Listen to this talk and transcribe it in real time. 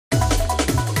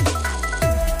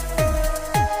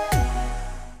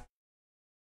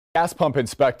Gas pump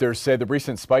inspectors say the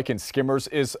recent spike in skimmers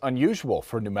is unusual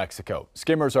for New Mexico.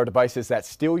 Skimmers are devices that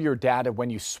steal your data when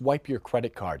you swipe your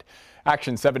credit card.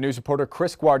 Action 7 News reporter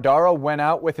Chris Guardaro went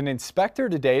out with an inspector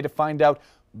today to find out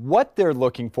what they're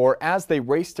looking for as they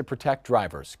race to protect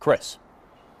drivers. Chris.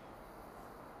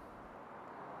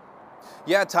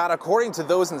 Yeah, Todd, according to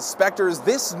those inspectors,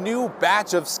 this new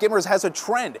batch of skimmers has a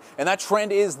trend, and that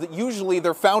trend is that usually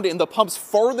they're found in the pumps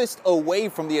farthest away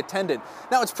from the attendant.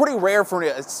 Now, it's pretty rare for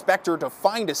an inspector to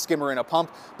find a skimmer in a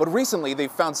pump, but recently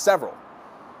they've found several.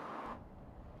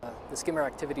 The skimmer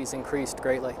activity's increased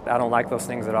greatly. I don't like those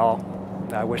things at all.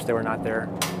 I wish they were not there,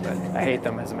 but I hate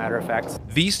them as a matter of fact.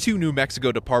 These two New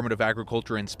Mexico Department of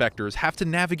Agriculture inspectors have to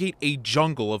navigate a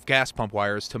jungle of gas pump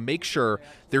wires to make sure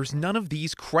there's none of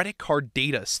these credit card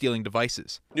data stealing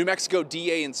devices. New Mexico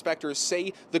DA inspectors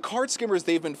say the card skimmers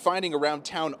they've been finding around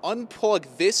town unplug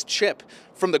this chip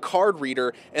from the card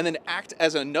reader and then act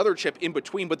as another chip in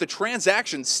between, but the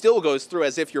transaction still goes through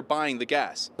as if you're buying the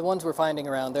gas. The ones we're finding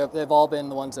around, they've all been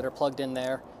the ones that are plugged in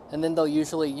there. And then they'll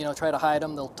usually, try to hide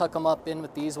them. They'll tuck them up in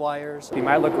with these wires. You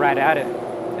might look right at it,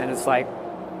 and it's like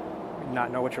not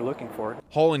know what you're looking for.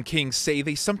 Hall and King say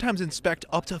they sometimes inspect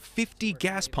up to 50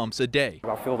 gas pumps a day.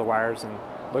 I'll feel the wires and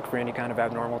look for any kind of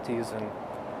abnormalities, and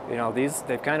these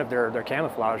they're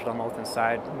camouflaged almost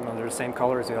inside. They're the same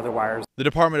color as the other wires. The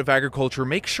Department of Agriculture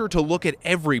makes sure to look at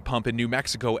every pump in New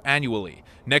Mexico annually.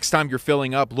 Next time you're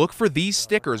filling up, look for these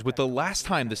stickers with the last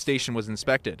time the station was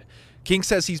inspected. King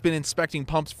says he's been inspecting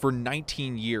pumps for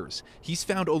 19 years. He's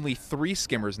found only 3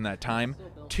 skimmers in that time,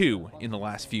 2 in the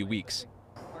last few weeks.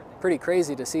 Pretty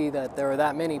crazy to see that there were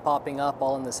that many popping up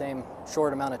all in the same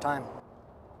short amount of time.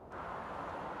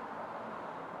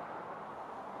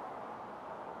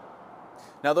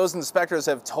 Now, those inspectors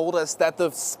have told us that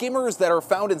the skimmers that are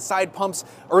found inside pumps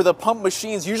or the pump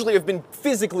machines usually have been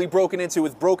physically broken into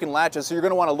with broken latches, so you're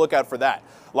going to want to look out for that.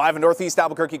 Live in Northeast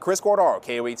Albuquerque, Chris Guardaro,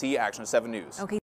 KOAT Action 7 News. Okay.